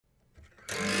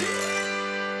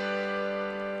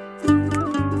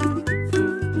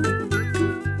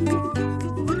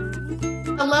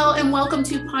Hello and welcome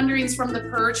to Ponderings from the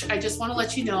Perch. I just want to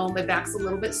let you know my back's a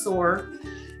little bit sore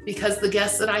because the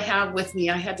guests that I have with me,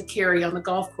 I had to carry on the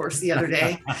golf course the other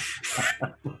day.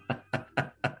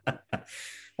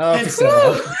 Already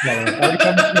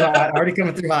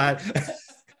coming through hot.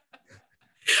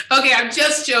 Okay, I'm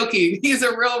just joking. He's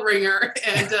a real ringer,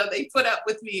 and they put up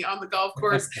with me on the golf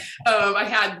course. I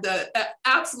had the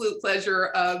absolute pleasure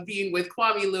of being with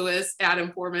Kwame Lewis,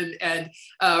 Adam Foreman, and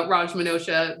Raj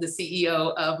Manosha, the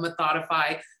CEO of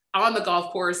Methodify, on the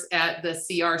golf course at the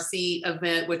CRC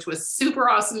event, which was super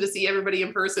awesome to see everybody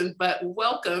in person. But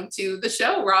welcome to the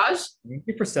show, Raj. Thank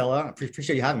you, Priscilla. I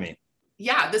appreciate you having me.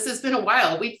 Yeah, this has been a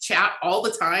while. We chat all the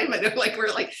time. I know,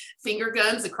 we're like finger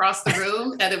guns across the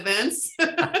room at events.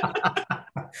 I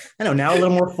know, now a little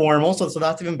more formal, so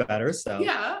that's even better. So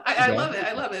yeah, I love it.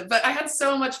 I love it. But I had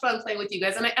so much fun playing with you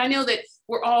guys. And I know that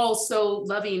we're all so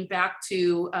loving back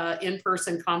to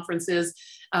in-person conferences.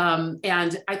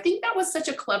 And I think that was such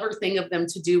a clever thing of them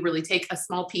to do, really take a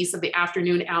small piece of the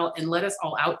afternoon out and let us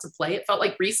all out to play. It felt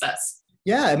like recess.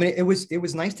 Yeah, I mean, it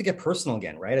was nice to get personal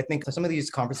again, right? I think some of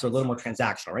these conferences are a little more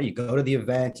transactional, right? You go to the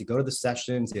event, you go to the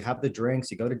sessions, you have the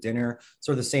drinks, you go to dinner,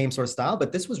 sort of the same sort of style.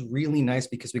 But this was really nice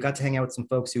because we got to hang out with some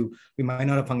folks who we might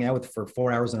not have hung out with for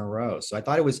 4 hours in a row. So I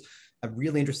thought it was a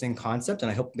really interesting concept, and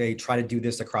I hope they try to do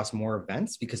this across more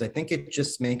events because I think it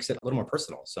just makes it a little more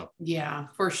personal. So yeah,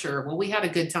 for sure. Well, we had a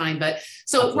good time, but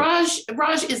so Raj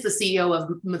is the CEO of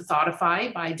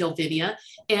Methodify by Delvinia,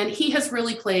 and he has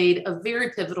really played a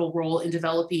very pivotal role in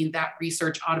developing that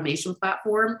research automation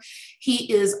platform.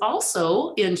 He is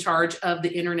also in charge of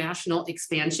the international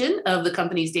expansion of the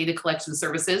company's data collection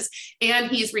services,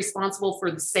 and he's responsible for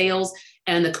the sales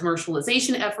and the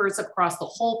commercialization efforts across the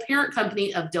whole parent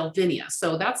company of Delvinia.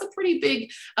 So that's a pretty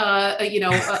big,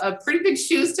 a pretty big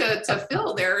shoes to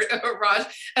fill there, Raj.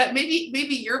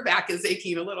 Maybe your back is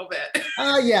aching a little bit.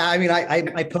 Yeah, I mean,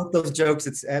 I poke those jokes.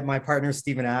 It's at my partner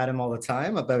Steve and Adam all the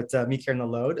time about me carrying the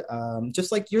load.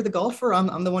 Just like you're the golfer,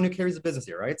 I'm the one who carries the business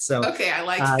here, right? So okay, I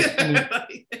like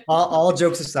it. all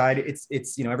jokes aside,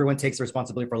 it's everyone takes the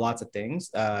responsibility for lots of things.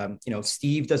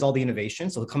 Steve does all the innovation,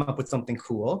 so he'll come up with something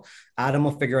cool. Adam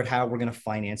will figure out how we're going to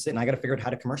finance it, and I got to figure out how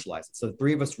to commercialize it. So the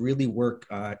three of us really work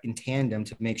in tandem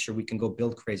to make sure we can go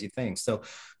build crazy things. So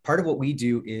part of what we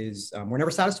do is we're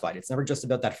never satisfied. It's never just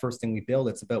about that first thing we build.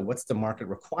 It's about what's the market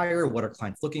require, what are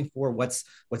clients looking for, what's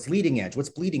leading edge, what's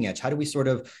bleeding edge. How do we sort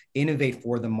of innovate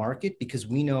for the market? Because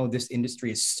we know this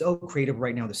industry is so creative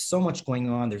right now. There's so much going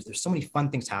on. There's so many fun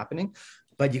things happening.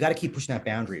 But you got to keep pushing that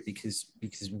boundary because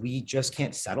we just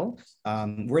can't settle.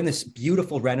 We're in this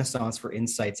beautiful renaissance for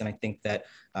insights. And I think that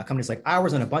companies like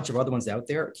ours and a bunch of other ones out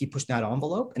there keep pushing that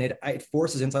envelope, and it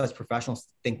forces insights professionals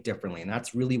to think differently. And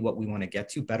that's really what we want to get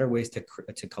to: better ways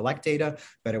to collect data,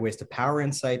 better ways to power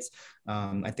insights.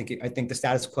 I think the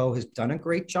status quo has done a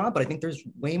great job, but I think there's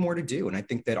way more to do. And I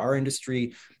think that our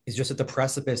industry is just at the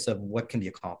precipice of what can be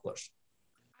accomplished.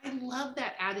 I love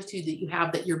that attitude that you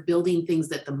have, that you're building things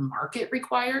that the market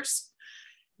requires.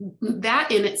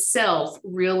 That in itself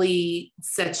really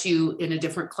sets you in a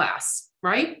different class,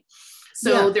 right?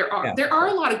 So there are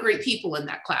a lot of great people in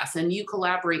that class, and you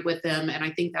collaborate with them. And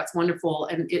I think that's wonderful.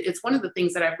 And it's one of the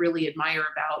things that I really admire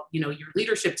about, your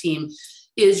leadership team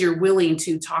is you're willing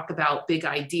to talk about big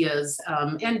ideas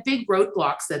and big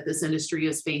roadblocks that this industry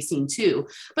is facing too.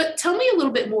 But tell me a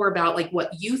little bit more about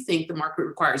what you think the market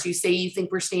requires. You say you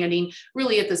think we're standing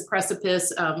really at this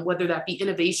precipice, whether that be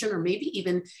innovation or maybe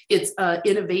even it's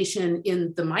innovation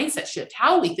in the mindset shift,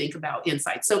 how we think about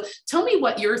insights. So tell me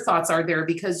what your thoughts are there,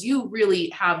 because you really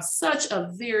have such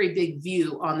a very big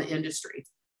view on the industry.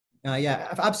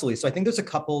 Yeah, absolutely. So I think there's a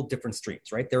couple different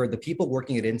streams, right? There are the people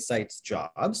working at insights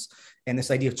jobs, and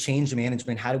this idea of change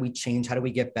management. How do we change? How do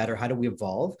we get better? How do we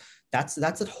evolve? That's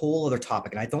a whole other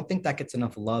topic. And I don't think that gets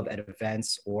enough love at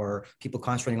events or people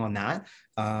concentrating on that.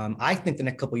 I think the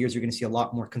next couple of years, you're going to see a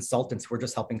lot more consultants who are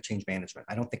just helping change management.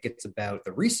 I don't think it's about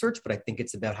the research, but I think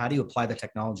it's about how do you apply the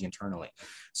technology internally.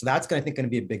 So that's, I think, going to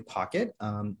be a big pocket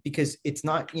because it's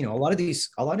not, a lot of these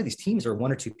teams are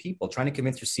one or two people trying to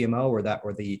convince your CMO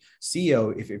or the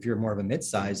CEO, if you're more of a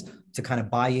mid-size, to kind of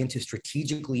buy into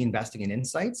strategically investing in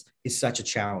insights is such a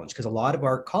challenge, because a lot of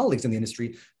our colleagues in the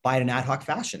industry buy in an ad hoc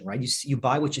fashion, right? You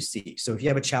buy what you see. So if you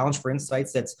have a challenge for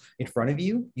insights that's in front of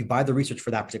you, you buy the research for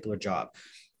that particular job.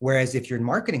 Whereas if you're in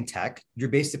marketing tech, you're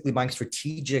basically buying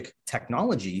strategic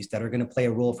technologies that are going to play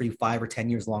a role for you 5 or 10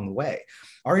 years along the way.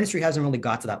 Our industry hasn't really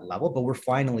got to that level, but we're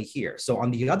finally here. So on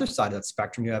the other side of that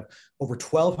spectrum, you have over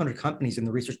 1,200 companies in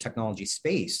the research technology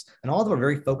space, and all of them are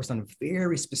very focused on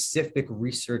very specific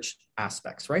research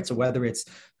aspects, right? So whether it's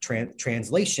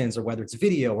translations or whether it's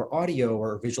video or audio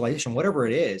or visualization, whatever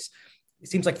it is, it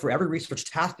seems like for every research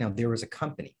task now, there is a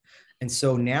company. And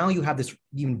so now you have this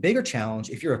even bigger challenge.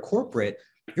 If you're a corporate,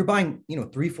 you're buying,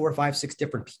 3, 4, 5, 6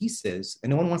 different pieces, and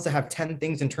no one wants to have 10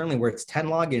 things internally where it's 10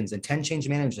 logins and 10 change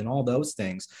managers and all those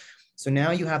things. So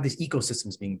now you have these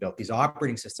ecosystems being built. These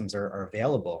operating systems are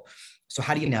available. So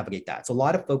how do you navigate that? So a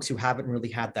lot of folks who haven't really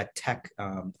had that tech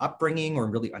upbringing or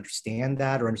really understand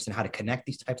that or understand how to connect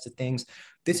these types of things,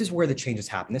 this is where the changes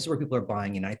happen. This is where people are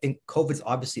buying in. I think COVID's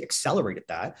obviously accelerated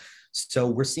that. So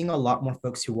we're seeing a lot more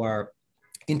folks who are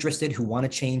interested, who want to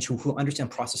change, who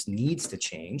understand process needs to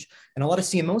change. And a lot of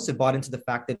CMOs have bought into the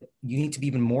fact that you need to be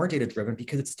even more data driven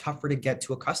because it's tougher to get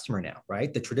to a customer now,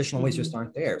 right? The traditional ways just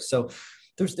aren't there. So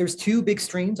there's two big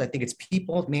streams. I think it's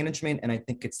people management and I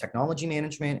think it's technology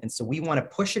management. And so we want to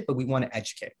push it, but we want to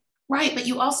educate. Right. But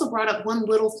you also brought up one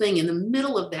little thing in the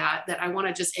middle of that I want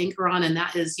to just anchor on. And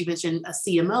that is, you mentioned a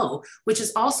CMO, which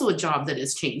is also a job that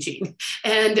is changing.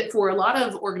 And for a lot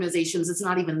of organizations, it's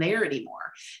not even there anymore.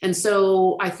 And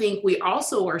so I think we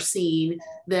also are seeing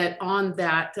that on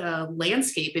that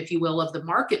landscape, if you will, of the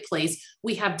marketplace,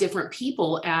 we have different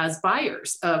people as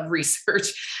buyers of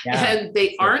research. Yeah. And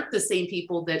they aren't the same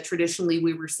people that traditionally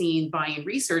we were seeing buying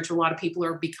research. A lot of people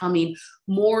are becoming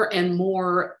more and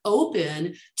more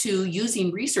open to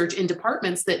using research in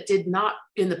departments that did not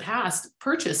in the past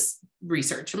purchase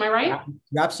research. Am I right?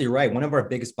 You're absolutely right. One of our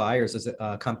biggest buyers is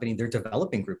a company, their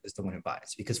developing group is the one who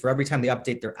buys, because for every time they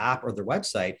update their app or their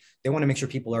website, they want to make sure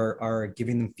people are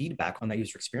giving them feedback on that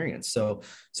user experience. So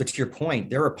to your point,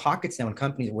 there are pockets now in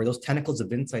companies where those tentacles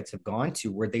of insights have gone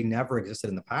to where they never existed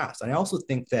in the past. And I also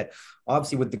think that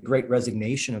obviously with the great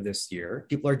resignation of this year,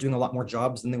 people are doing a lot more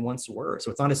jobs than they once were.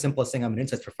 So it's not as simple as saying I'm an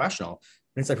insights professional.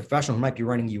 An insight professional who might be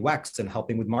running UX and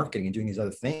helping with marketing and doing these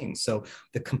other things. So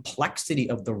the complexity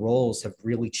of the roles have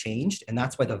really changed. And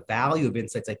that's why the value of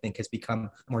insights, I think, has become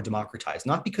more democratized.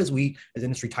 Not because we as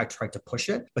industry tried to push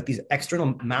it, but these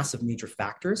external massive major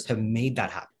factors have made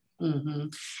that happen. Mm-hmm.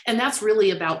 And that's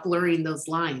really about blurring those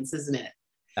lines, isn't it?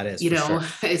 That is, sure.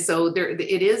 So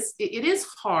it is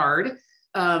hard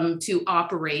to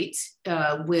operate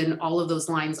when all of those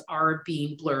lines are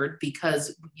being blurred,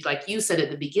 because like you said at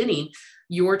the beginning,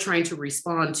 you're trying to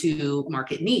respond to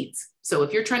market needs. So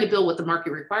if you're trying to build what the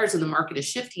market requires and the market is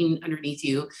shifting underneath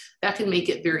you, that can make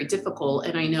it very difficult.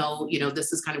 And I know,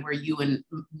 this is kind of where you and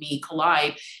me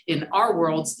collide in our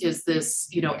worlds, is this,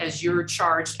 as you're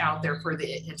charged out there for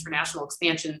the international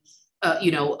expansion,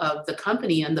 of the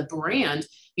company and the brand,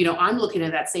 I'm looking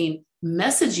at that saying,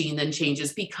 messaging then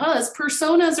changes because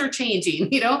personas are changing.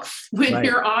 When right.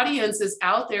 Your audience is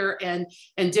out there and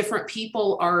different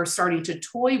people are starting to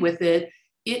toy with it,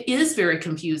 it is very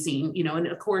confusing, and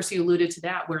of course you alluded to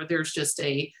that, where there's just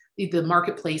the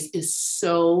marketplace is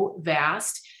so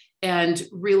vast, and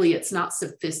really it's not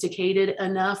sophisticated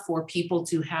enough for people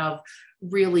to have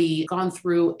really gone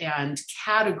through and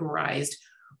categorized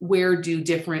where do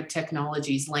different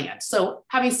technologies land. So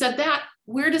having said that,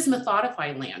 where does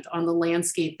Methodify land on the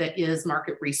landscape that is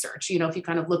market research? If you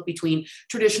kind of look between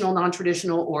traditional,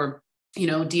 non-traditional, or,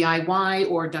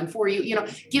 DIY or done for you,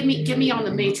 give me on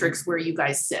the matrix where you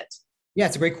guys sit. Yeah,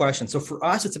 it's a great question. So for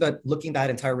us, it's about looking at that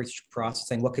entire research process,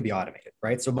 saying what could be automated,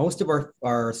 right? So most of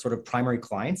our sort of primary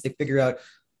clients, they figure out,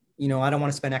 I don't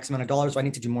want to spend X amount of dollars, so I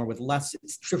need to do more with less.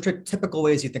 It's typical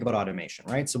ways you think about automation,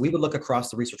 right? So we would look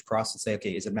across the research process and say,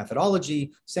 okay, is it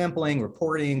methodology, sampling,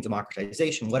 reporting,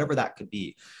 democratization, whatever that could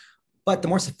be. But the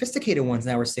more sophisticated ones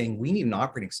now are saying we need an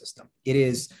operating system. It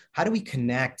is, how do we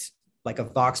connect like a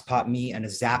VoxPop.me and a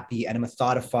Zappy and a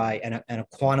Methodify and a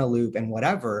Quantiloop and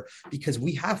whatever, because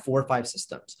we have 4 or 5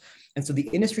 systems. And so the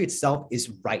industry itself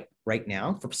is right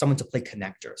now for someone to play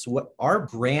connector. So what our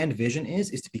brand vision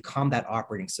is to become that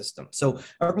operating system. So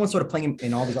everyone's sort of playing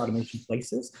in all these automation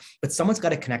places, but someone's got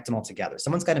to connect them all together.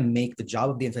 Someone's got to make the job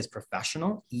of the insights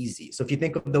professional easy. So if you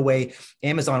think of the way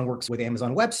Amazon works with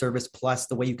Amazon Web Service, plus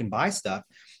the way you can buy stuff,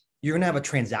 you're going to have a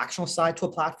transactional side to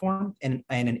a platform and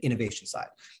an innovation side.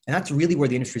 And that's really where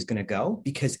the industry is going to go,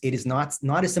 because it is not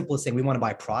as simple as saying we want to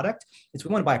buy a product. It's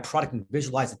we want to buy a product and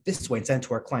visualize it this way and send it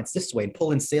to our clients this way and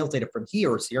pull in sales data from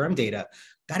here or CRM data.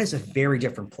 That is a very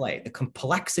different play. The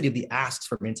complexity of the asks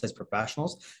from insights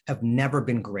professionals have never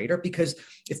been greater, because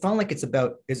it's not like it's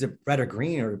about, is it red or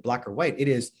green or black or white? It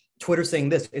is Twitter saying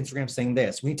this, Instagram saying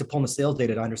this. We need to pull in the sales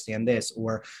data to understand this,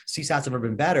 or CSATs have never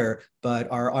been better,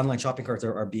 but our online shopping carts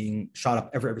are being shot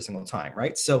up every single time,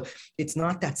 right? So it's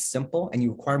not that simple, and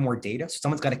you require more data. So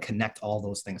someone's got to connect all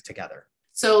those things together.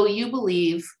 So you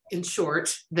believe, in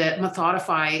short, that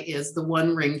Methodify is the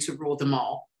one ring to rule them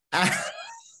all.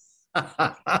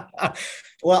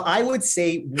 Well, I would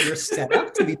say we're set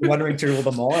up to be the one ring to rule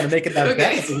them all, and I'm making that bet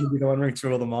that we're going to be the one ring to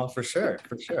rule them all for sure,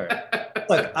 for sure.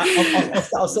 Look,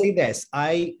 I'll say this.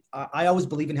 I always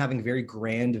believe in having very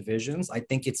grand visions. I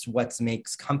think it's what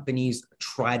makes companies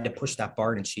try to push that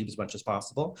bar and achieve as much as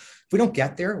possible. If we don't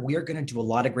get there, we are going to do a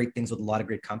lot of great things with a lot of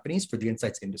great companies for the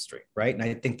insights industry, right? And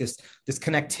I think this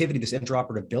connectivity, this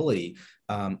interoperability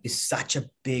is such a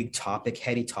big topic,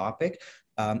 heady topic.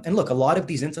 And look, a lot of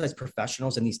these insights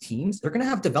professionals and these teams, they're going to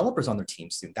have developers on their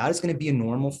team soon. That is going to be a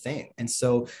normal thing. And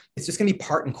so it's just going to be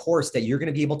part and course that you're going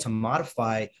to be able to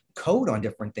modify code on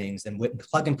different things and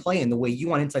plug and play. And the way you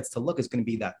want insights to look is going to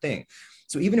be that thing.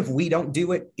 So even if we don't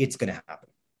do it, it's going to happen.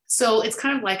 So it's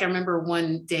kind of like, I remember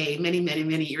one day, many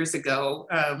years ago,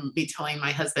 me telling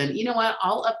my husband, you know what,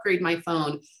 I'll upgrade my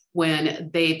phone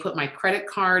when they put my credit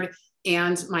card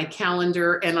and my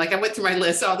calendar. And like, I went through my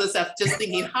list, all this stuff, just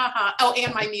thinking, haha, oh,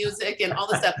 and my music and all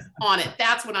this stuff on it.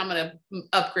 That's when I'm going to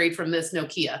upgrade from this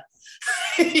Nokia.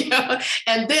 You know?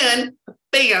 And then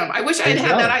bam, I wish I had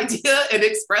had that idea and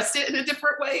expressed it in a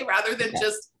different way rather than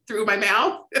just through my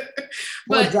mouth.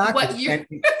 Well, exactly. What you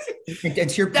and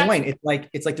to your point,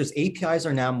 it's like there's APIs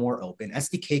are now more open.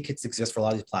 SDK kits exist for a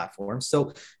lot of these platforms.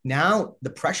 So now the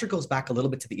pressure goes back a little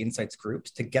bit to the insights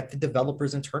groups to get the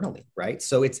developers internally, right?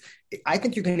 So I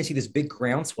think you're going to see this big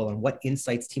groundswell on what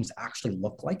insights teams actually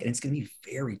look like, and it's going to be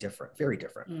very different, very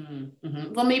different.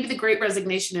 Mm-hmm. Well, maybe the Great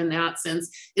Resignation in that sense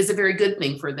is a very good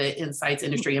thing for the insights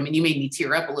industry. I mean, you made me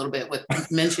tear up a little bit with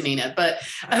mentioning it, but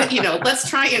let's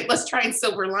try and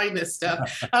silver line this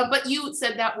stuff. But you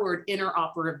said that word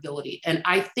interoperability, and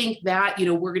I think that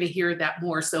we're going to hear that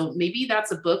more. So maybe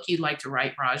that's a book you'd like to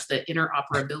write, Raj, the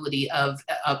interoperability of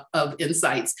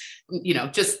insights.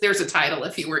 Just there's a title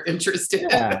if you were interested.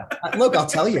 Yeah. Look, I'll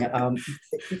tell you.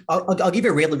 I'll give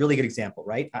you a really, really good example,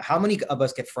 right? How many of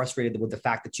us get frustrated with the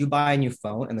fact that you buy a new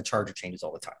phone and the charger changes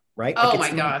all the time, right? Oh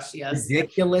my gosh, yes.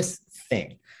 Ridiculous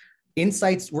thing.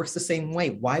 Insights works the same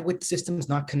way. Why would systems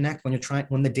not connect when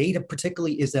the data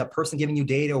particularly is a person giving you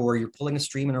data or you're pulling a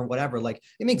stream in or whatever? Like,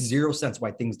 it makes zero sense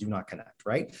why things do not connect,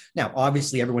 right? Now,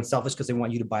 obviously everyone's selfish because they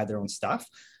want you to buy their own stuff,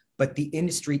 but the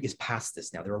industry is past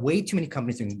this now. There are way too many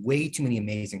companies doing way too many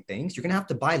amazing things. You're going to have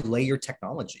to buy layer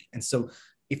technology. And so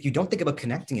if you don't think about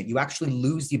connecting it, you actually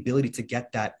lose the ability to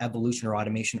get that evolution or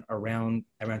automation around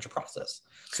your process.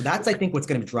 So that's, I think, what's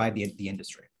going to drive the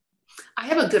industry. I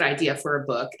have a good idea for a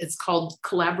book. It's called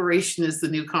Collaboration is the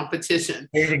New Competition.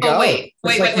 There you go. Oh, wait.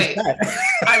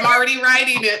 I'm already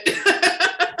writing it.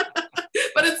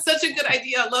 But it's such a good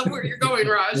idea. I love where you're going,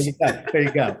 Raj. There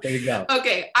you go.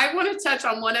 Okay. I want to touch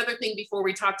on one other thing before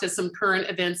we talk to some current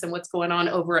events and what's going on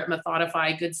over at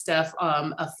Methodify. Good stuff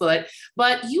afoot.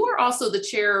 But you are also the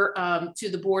chair to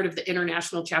the board of the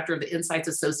international chapter of the Insights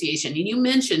Association. And you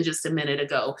mentioned just a minute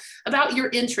ago about your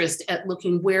interest at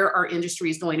looking where our industry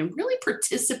is going and really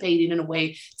participating in a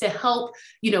way to help,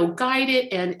 guide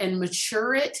it and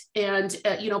mature it and,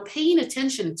 paying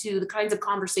attention to the kinds of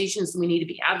conversations we need to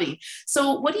be having.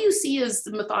 So what do you see as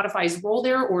the Methodify's role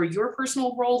there, or your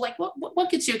personal role? Like what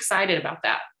gets you excited about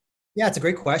that? Yeah, it's a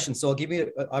great question. So I'll give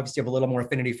you, obviously, I have a little more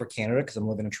affinity for Canada because I'm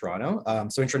living in Toronto.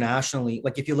 So internationally,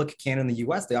 like if you look at Canada and the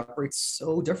US, they operate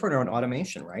so different around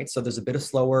automation, right? So there's a bit of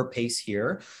slower pace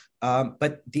here.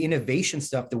 But the innovation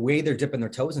stuff, the way they're dipping their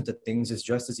toes into things is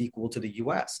just as equal to the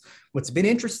US. What's been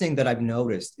interesting that I've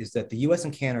noticed is that the US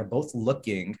and Canada are both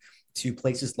looking to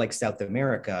places like South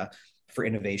America for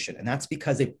innovation. And that's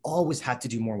because they've always had to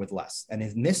do more with less. And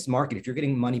in this market, if you're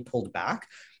getting money pulled back,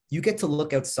 you get to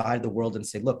look outside the world and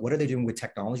say, look, what are they doing with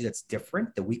technology that's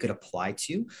different that we could apply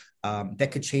to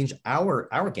that could change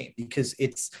our game? Because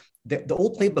it's the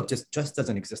old playbook just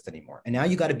doesn't exist anymore. And now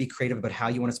you got to be creative about how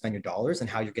you want to spend your dollars and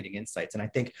how you're getting insights. And I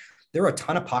think there are a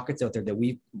ton of pockets out there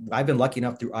that I've been lucky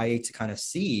enough through IA to kind of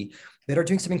see that are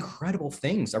doing some incredible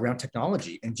things around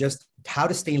technology and just how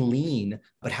to stay lean,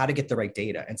 but how to get the right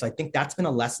data. And so I think that's been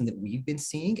a lesson that we've been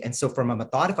seeing. And so from a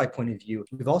Methodify point of view,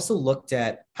 we've also looked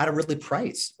at how to really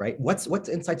price, right? What's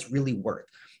insights really worth?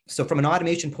 So from an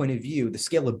automation point of view, the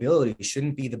scalability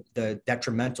shouldn't be the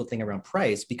detrimental thing around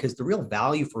price, because the real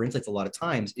value for insights a lot of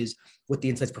times is what the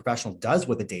insights professional does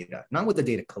with the data, not with the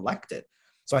data collected.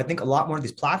 So I think a lot more of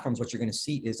these platforms, what you're going to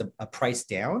see is a price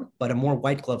down, but a more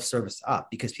white glove service up,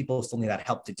 because people still need that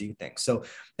help to do things. So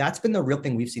that's been the real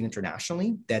thing we've seen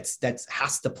internationally that's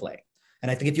has to play. And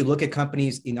I think if you look at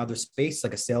companies in other space,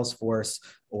 like a Salesforce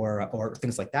or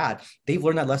things like that, they've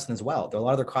learned that lesson as well. A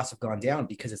lot of their costs have gone down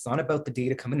because it's not about the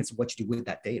data coming, it's what you do with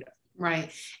that data.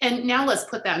 Right. And now let's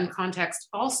put that in context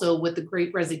also with the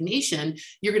great resignation.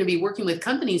 You're going to be working with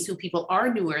companies who people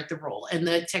are newer at the role, and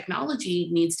the technology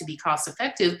needs to be cost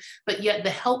effective, but yet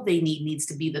the help they need needs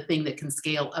to be the thing that can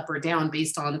scale up or down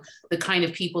based on the kind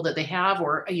of people that they have,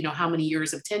 or, you know, how many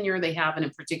years of tenure they have in a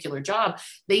particular job.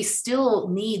 They still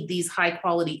need these high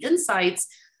quality insights,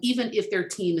 even if their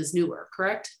team is newer,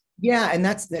 correct? Yeah, and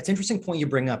that's interesting point you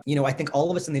bring up. I think all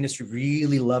of us in the industry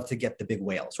really love to get the big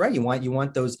whales, right? You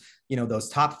want those, those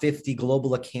top 50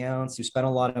 global accounts who spend a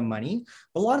lot of money.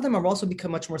 But a lot of them have also become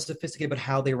much more sophisticated about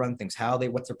how they run things,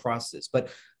 what's their process. But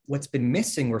what's been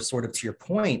missing, or sort of to your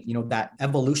point, that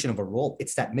evolution of a role,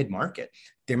 it's that mid-market.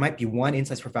 There might be one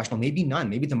insights professional, maybe none.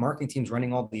 Maybe the marketing team's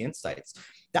running all the insights.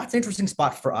 That's an interesting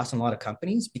spot for us and a lot of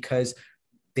companies, because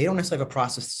they don't necessarily have a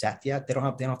process set yet. They don't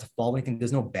have to follow anything.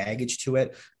 There's no baggage to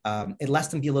it. It lets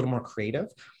them be a little more creative.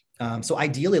 So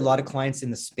ideally, a lot of clients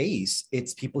in the space,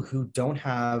 it's people who don't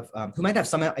have, who might have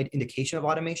some indication of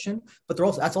automation, but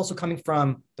that's also coming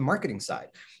from the marketing side.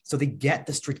 So they get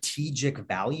the strategic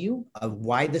value of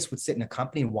why this would sit in a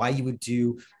company and why you would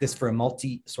do this for a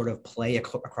multi sort of play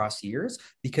across years.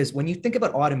 Because when you think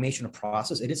about automation of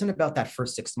process, it isn't about that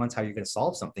first 6 months, how you're going to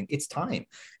solve something. It's time,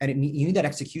 and you need that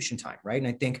execution time, right? And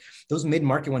I think those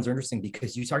mid-market ones are interesting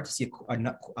because you start to see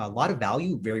a lot of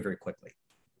value very, very quickly.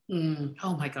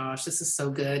 Oh my gosh, this is so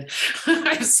good.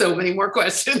 I have so many more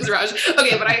questions, Raj.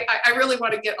 Okay, but I really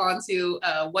want to get on to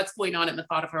what's going on at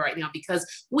Methodify right now, because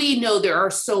we know there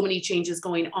are so many changes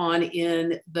going on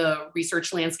in the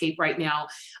research landscape right now,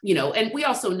 and we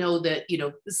also know that,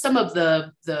 some of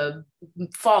the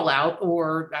fallout,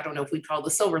 or I don't know if we call it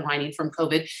the silver lining from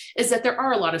COVID, is that there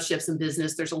are a lot of shifts in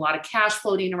business. There's a lot of cash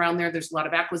floating around there. There's a lot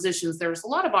of acquisitions. There's a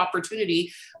lot of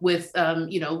opportunity with,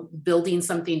 building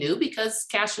something new, because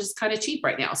cash is kind of cheap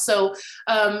right now. So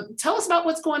tell us about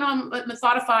what's going on at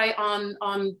Methodify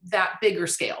on that bigger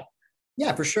scale.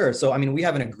 Yeah, for sure. So, we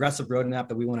have an aggressive roadmap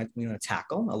that we want to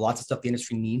tackle. Lots of stuff the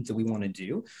industry needs that we want to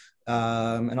do.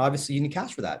 And obviously you need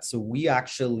cash for that. So we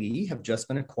actually have just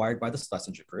been acquired by the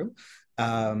Schlesinger Group.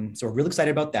 So we're really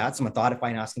excited about that. So Methodify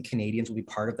and Aspen Canadians will be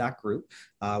part of that group.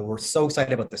 We're so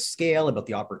excited about the scale, about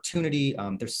the opportunity.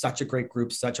 There's such a great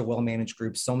group, such a well-managed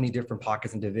group, so many different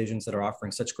pockets and divisions that are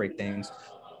offering such great things.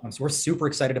 So we're super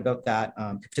excited about that,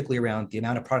 particularly around the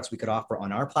amount of products we could offer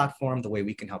on our platform, the way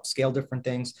we can help scale different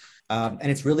things.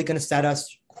 And it's really going to set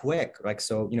us quick.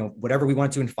 So, whatever we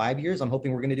want to do in 5 years, I'm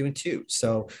hoping we're going to do in 2.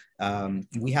 So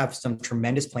we have some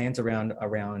tremendous plans around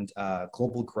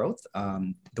global growth,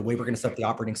 the way we're going to set up the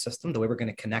operating system, the way we're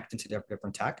going to connect into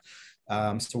different tech.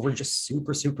 So we're just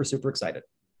super, super, super excited.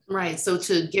 Right. So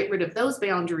to get rid of those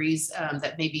boundaries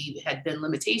that maybe had been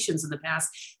limitations in the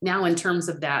past, now in terms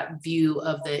of that view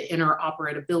of the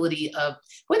interoperability of,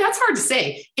 well, that's hard to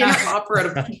say,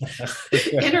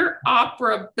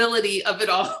 interoperability of it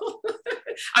all.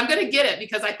 I'm going to get it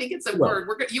because I think it's a word.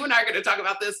 You and I are going to talk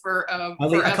about this for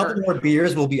forever. A couple more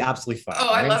beers will be absolutely fine.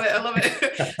 Oh, right? I love it. I love it.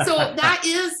 So that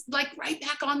is like right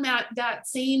back on that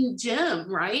same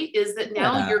gem, right? Is that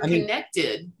now you're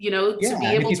connected, to be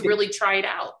able to really try it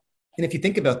out. And if you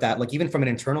think about that, like even from an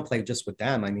internal play just with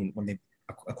them, when they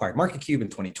acquired MarketCube in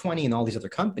 2020 and all these other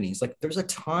companies, like there's a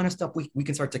ton of stuff we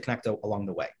can start to connect along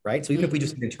the way, right? So even if we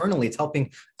just internally, it's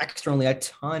helping externally a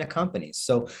ton of companies.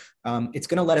 So it's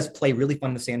going to let us play really fun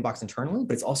in the sandbox internally,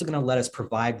 but it's also going to let us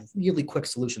provide really quick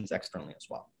solutions externally as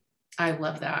well. I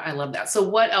love that. I love that. So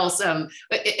what else,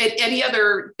 any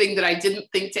other thing that I didn't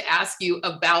think to ask you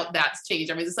about that change?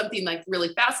 Is it something like really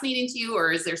fascinating to you,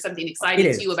 or is there something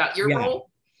exciting to you about your role?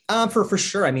 For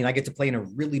sure. I get to play in a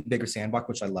really bigger sandbox,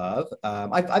 which I love.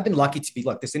 I've been lucky to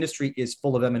look, this industry is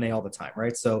full of M&A all the time,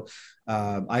 right? So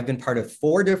I've been part of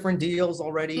 4 different deals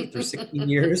already through 16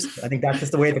 years. I think that's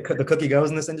just the way the cookie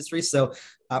goes in this industry. So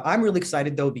I'm really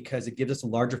excited though, because it gives us a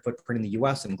larger footprint in the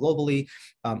US and globally.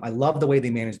 I love the way they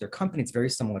manage their company. It's very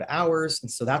similar to ours. And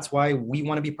so that's why we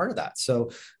want to be part of that. So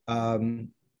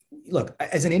look,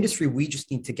 as an industry, we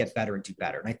just need to get better and do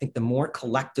better. And I think the more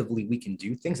collectively we can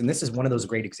do things, and this is one of those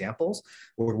great examples,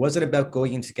 where it wasn't about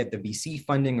going in to get the VC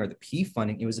funding or the PE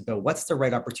funding. It was about what's the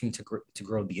right opportunity to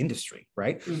grow the industry,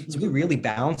 right? Mm-hmm. So we really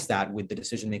balanced that with the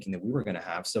decision-making that we were going to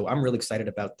have. So I'm really excited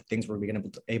about the things we're going to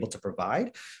be able to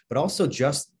provide, but also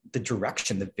just the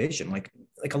direction, the vision. Like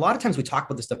a lot of times we talk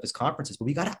about this stuff as conferences, but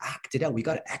we got to act it out. We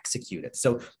got to execute it.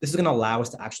 So this is going to allow us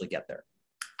to actually get there.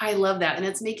 I love that. And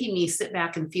it's making me sit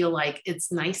back and feel like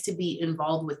it's nice to be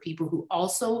involved with people who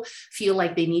also feel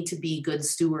like they need to be good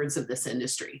stewards of this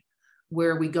industry,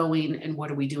 where are we going and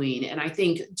what are we doing? And I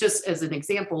think just as an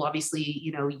example, obviously,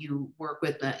 you work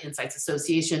with the Insights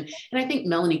Association, and I think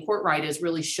Melanie Courtright is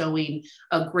really showing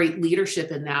a great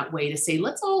leadership in that way to say,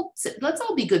 let's all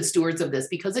be good stewards of this,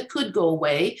 because it could go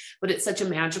away, but it's such a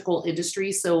magical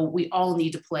industry. So we all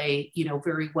need to play,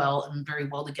 very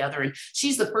well together. And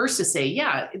she's the first to say,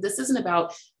 yeah, this isn't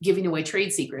about giving away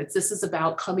trade secrets. This is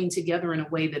about coming together in a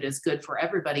way that is good for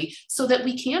everybody so that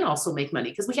we can also make money,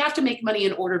 because we have to make money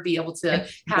in order to be able to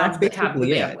have the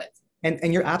bandwidth.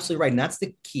 And you're absolutely right. And that's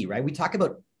the key, right? We talk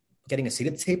about getting a seat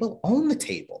at the table, own the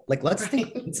table. Like, let's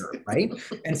think bigger, right?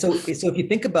 And so if you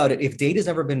think about it, if data's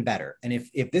never been better, and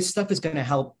if this stuff is going to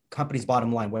help companies'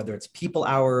 bottom line, whether it's people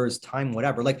hours, time,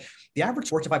 whatever, like the average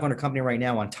Fortune 500 company right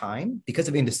now on time, because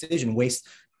of indecision, wastes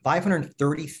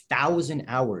 530,000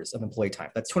 hours of employee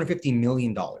time. That's $250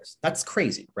 million. That's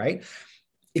crazy, right?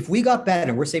 If we got better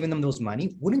and we're saving them those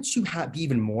money, wouldn't you be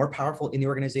even more powerful in the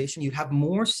organization? You'd have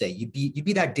more say. You'd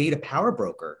be that data power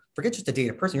broker. Forget just a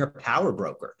data person, you're a power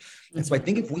broker. And so I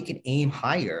think if we can aim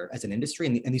higher as an industry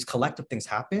and these collective things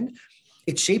happen,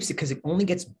 it shapes it, because it only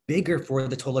gets bigger for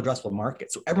the total addressable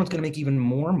market. So everyone's going to make even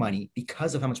more money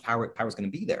because of how much power is going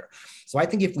to be there. So I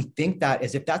think if we think that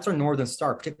as if that's our Northern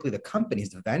Star, particularly the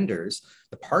companies, the vendors,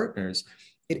 the partners,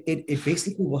 it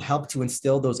basically will help to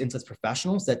instill those insights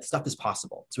professionals that stuff is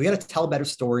possible. So we got to tell better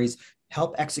stories,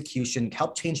 help execution,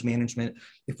 help change management.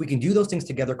 If we can do those things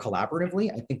together collaboratively,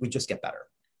 I think we just get better.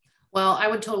 Well, I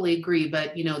would totally agree,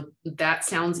 but that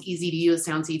sounds easy to you. It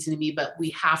sounds easy to me, but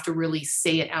we have to really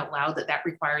say it out loud that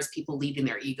requires people leaving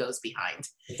their egos behind.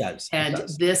 It does. And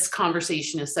this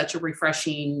conversation is such a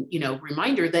refreshing,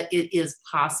 reminder that it is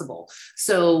possible.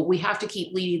 So we have to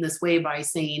keep leading this way by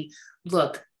saying,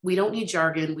 look, we don't need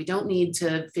jargon. We don't need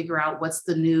to figure out what's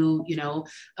the new,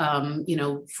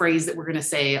 phrase that we're going to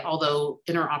say, although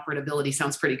interoperability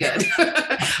sounds pretty good.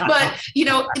 But,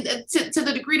 to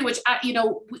the degree to which,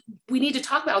 we need to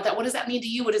talk about that. What does that mean to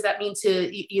you? What does that mean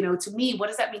to me? What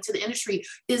does that mean to the industry?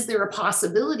 Is there a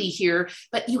possibility here?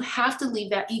 But you have to leave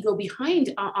that ego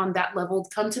behind on that level,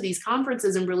 come to these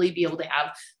conferences and really be able to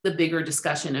have the bigger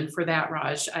discussion. And for that,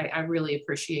 Raj, I really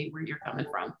appreciate where you're coming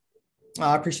from.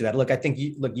 I appreciate that. Look, I think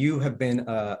you have been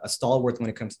a stalwart when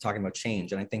it comes to talking about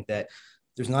change. And I think that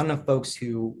there's not enough folks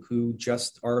who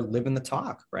just are living the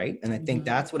talk, right? And I think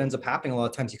that's what ends up happening a lot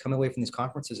of times. You come away from these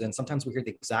conferences and sometimes we hear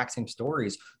the exact same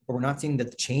stories, but we're not seeing the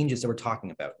changes that we're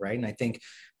talking about, right? And I think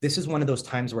this is one of those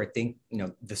times where I think,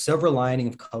 the silver lining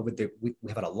of COVID, that we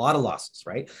have had a lot of losses,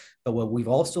 right? But what we've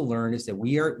also learned is that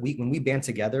when we band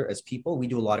together as people, we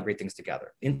do a lot of great things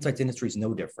together. Insights industry is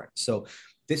no different. So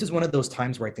this is one of those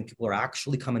times where I think people are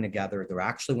actually coming together. They're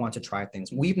actually want to try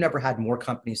things. We've never had more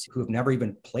companies who have never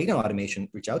even played in automation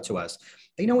reach out to us.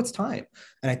 They know it's time.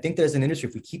 And I think that as an industry,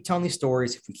 if we keep telling these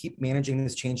stories, if we keep managing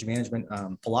this change management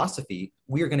philosophy,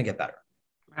 we are going to get better.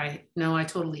 Right. No, I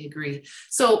totally agree.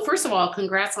 So first of all,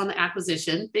 congrats on the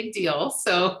acquisition. Big deal.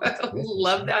 So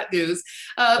love that news.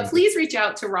 Please reach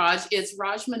out to Raj. It's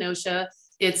Raj Manocha.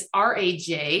 It's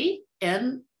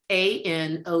RAJMANOCHA.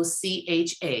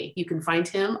 You can find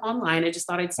him online. I just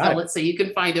thought I'd spell it so you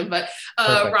can find him. But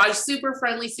Raj, super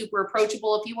friendly, super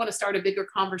approachable. If you want to start a bigger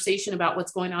conversation about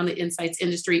what's going on in the insights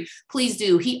industry, please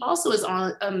do. He also is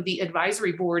on the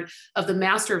advisory board of the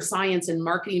Master of Science in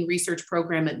Marketing Research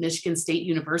program at Michigan State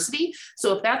University.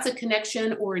 So if that's a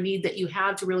connection or a need that you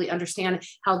have to really understand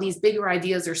how these bigger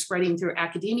ideas are spreading through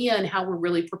academia and how we're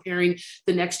really preparing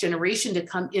the next generation to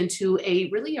come into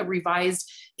a revised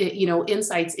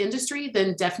insights industry,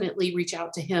 then definitely reach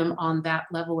out to him on that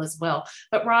level as well.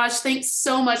 But Raj, thanks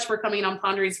so much for coming on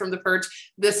Ponderings from the Perch.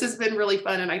 This has been really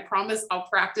fun, and I promise I'll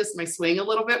practice my swing a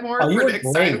little bit more for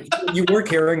next time. You were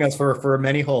carrying us for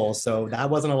many holes, so that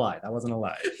wasn't a lie.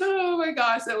 Oh my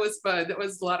gosh, that was fun. That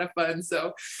was a lot of fun.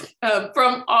 So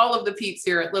from all of the peeps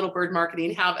here at Little Bird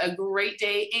Marketing, have a great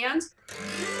day and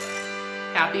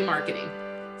happy marketing.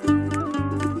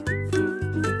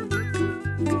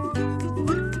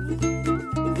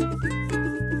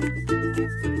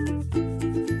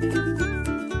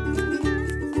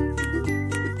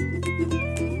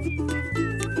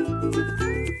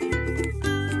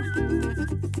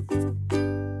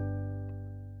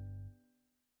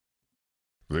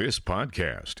 This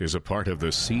podcast is a part of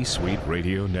the C-Suite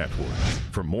Radio Network.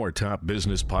 For more top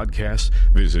business podcasts,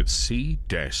 visit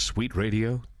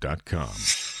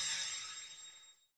c-suiteradio.com.